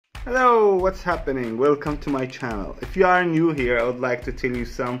Hello, what's happening? Welcome to my channel. If you are new here, I would like to tell you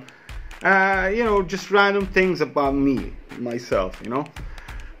some, just random things about me, myself,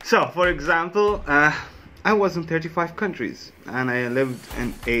 So, for example, I was in 35 countries and I lived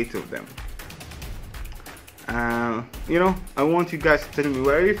in 8 of them. I want you guys to tell me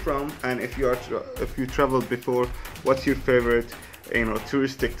where you're from, and if you traveled before, what's your favorite,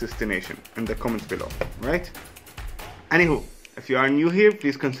 touristic destination in the comments below, right? Anywho, if you are new here,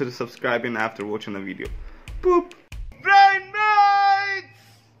 please consider subscribing after watching the video. Boop! Brain mates!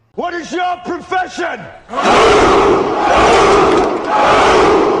 What is your profession?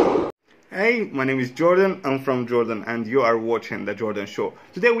 Hey, my name is Jordan. I'm from Jordan, and you are watching The Jordan Show.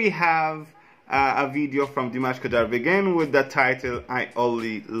 Today we have a video from Dimash begin with the title, I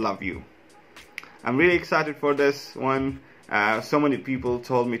Only Love You. I'm really excited for this one. So many people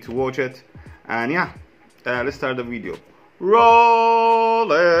told me to watch it. And yeah, let's start the video.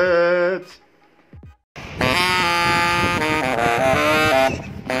 Roll it!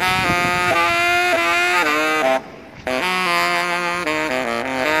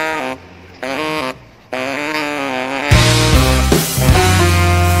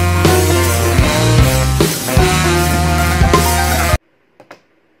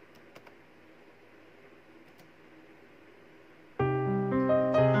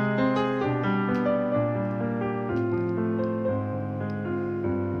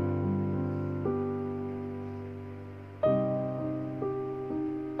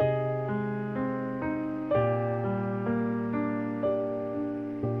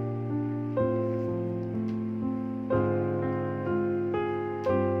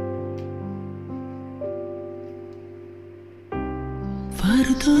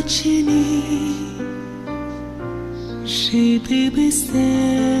 Вардочені жити без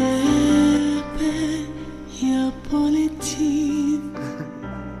тебе я полетів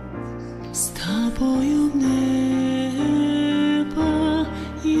з тобою в небо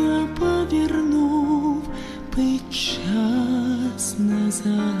я повернув би час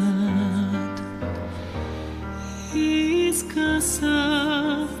назад і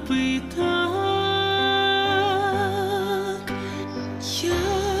сказав би так.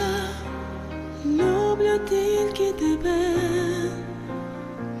 Тільки тебе,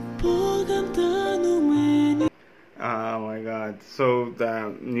 Богом дану мені. Oh my god, so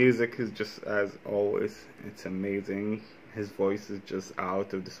the music is just, as always, it's amazing. His voice is just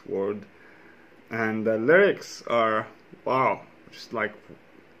out of this world, and the lyrics are, wow,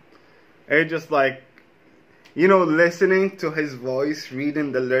 listening to his voice,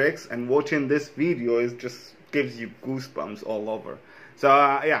 reading the lyrics and watching this video is just gives you goosebumps all over. So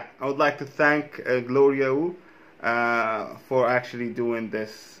yeah, I would like to thank Gloria for actually doing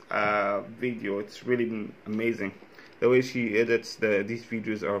this video. It's really amazing. The way she edits these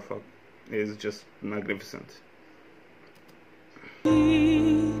videos is just magnificent.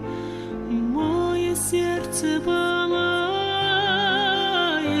 Моє серце палає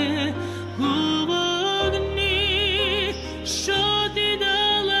у вогні, що ти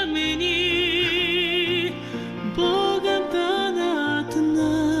дала мені, Богом дана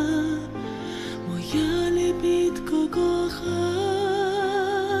одна, моя лебідко кохана.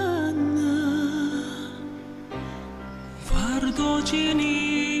 Вардочені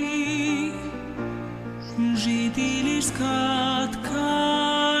жити лиш скатками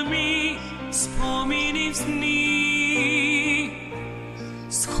спомінів сні,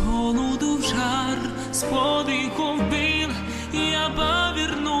 з холоду в жар, з подихом в біль я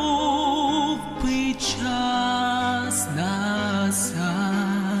повернув би час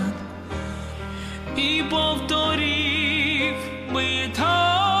назад і повторив би так.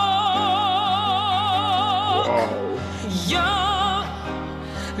 Я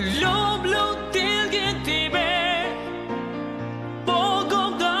люблю тільки тебе,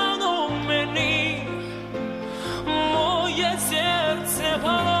 Богом дано мені, моє серце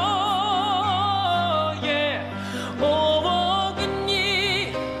палає у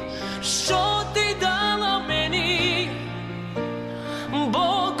вогні, що ти дала мені,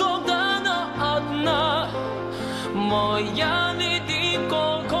 Богом дана одна, моя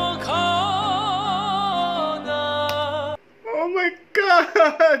лединко кохана. Oh my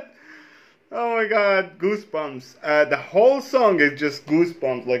god! Oh my god, goosebumps. The whole song is just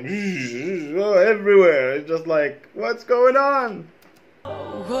goosebumps, like everywhere. It's just like, what's going on?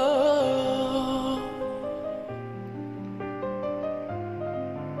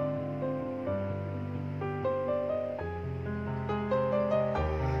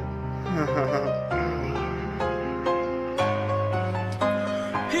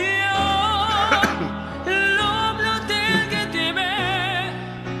 Я люблю тільки тебе,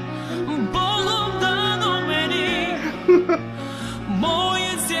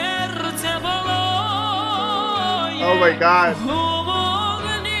 my god.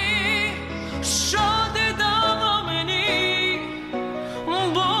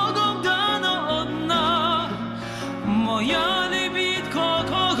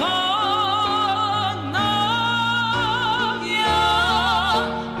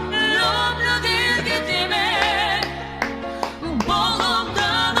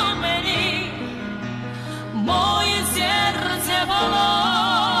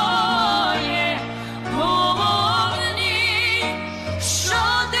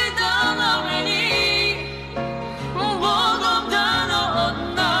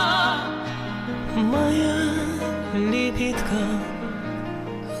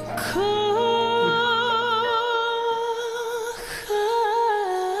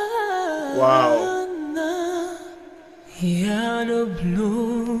 Wow.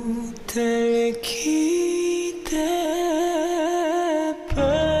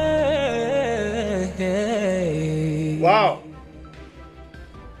 Wow.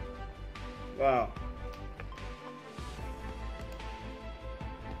 Wow.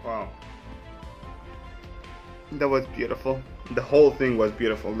 Wow. That was beautiful. The whole thing was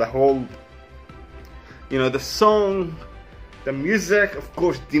beautiful. The whole, you know, the song, the music, of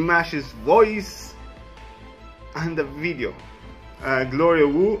course, Dimash's voice, and the video. Gloria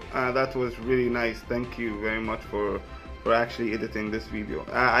Wu, that was really nice. Thank you very much for actually editing this video.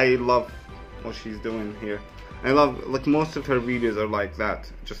 I love what she's doing here. I love, like, most of her videos are like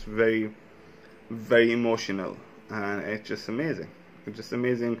that, just very, very emotional, and it's just amazing. It's just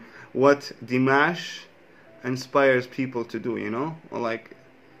amazing what Dimash inspires people to do, you know, like,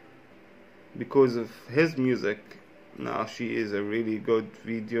 because of his music. Now she is a really good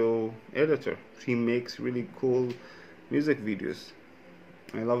video editor. She makes really cool music videos.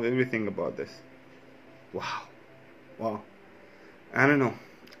 I love everything about this. Wow. Wow. I don't know.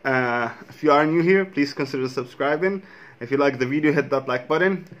 If you are new here, please consider subscribing. If you like the video, hit that like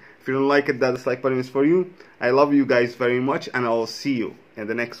button. If you don't like it, that dislike button is for you. I love you guys very much, and I will see you in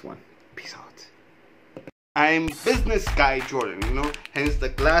the next one. Peace out. I'm business guy Jordan, you know, hence the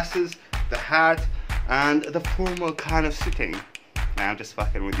glasses, the hat, and the formal kind of sitting. Nah, I'm just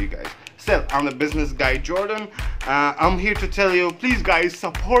fucking with you guys. Still, I'm the business guy Jordan. I'm here to tell you, please guys,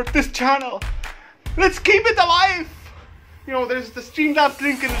 support this channel. Let's keep it alive. You know, there's the Streamlabs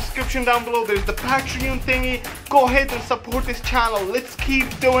link in the description down below. There's the Patreon thingy. Go ahead and support this channel. Let's keep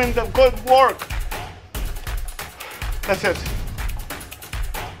doing the good work. That's it.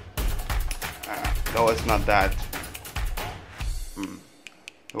 That was not that.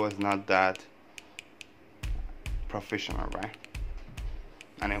 It was not that professional, right?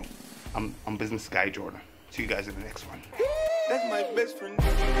 I know. I'm business guy Jordan. See you guys in the next one. That's my best friend.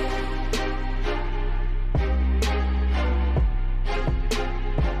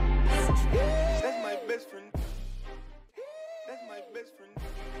 That's my best friend. That's my best friend.